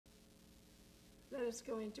Let us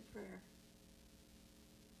go into prayer.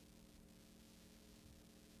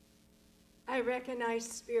 I recognize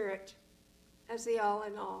Spirit as the all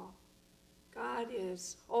in all. God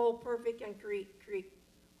is whole, perfect, and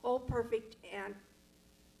whole, perfect, and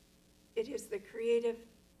it is the creative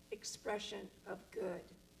expression of good.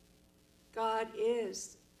 God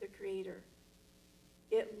is the creator.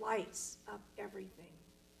 It lights up everything.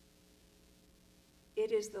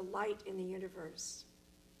 It is the light in the universe.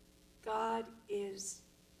 God is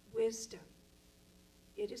wisdom.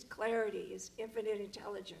 It is clarity, is infinite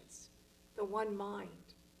intelligence, the one mind.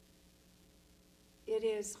 It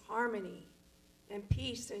is harmony and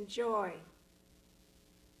peace and joy.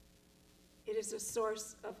 It is the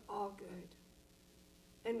source of all good.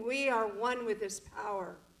 And we are one with this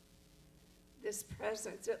power, this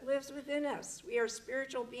presence. It lives within us. We are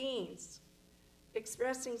spiritual beings,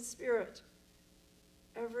 expressing spirit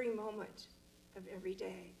every moment of every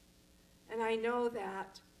day. And I know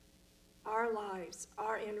that our lives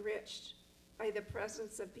are enriched by the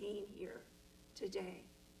presence of being here today,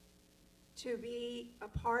 to be a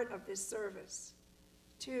part of this service,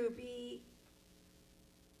 to be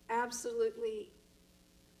absolutely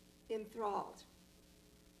enthralled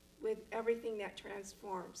with everything that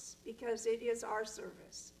transforms, because it is our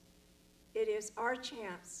service. It is our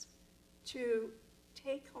chance to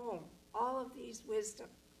take home all of these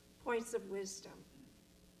points of wisdom,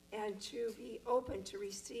 and to be open to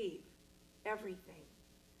receive everything.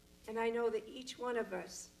 And I know that each one of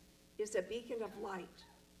us is a beacon of light.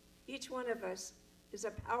 Each one of us is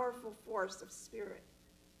a powerful force of spirit.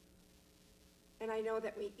 And I know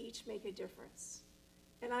that we each make a difference.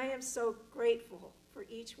 And I am so grateful for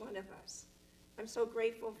each one of us. I'm so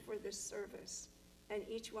grateful for this service and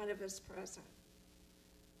each one of us present.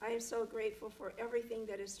 I am so grateful for everything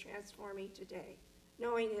that is transforming today,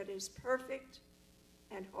 knowing that it is perfect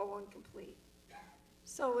and whole and complete.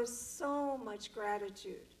 So with so much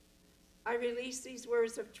gratitude, I release these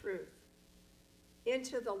words of truth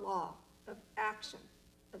into the law of action,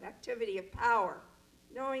 of activity, of power,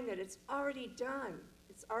 knowing that it's already done,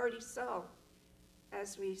 it's already so,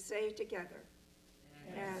 as we say together.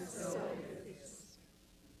 And so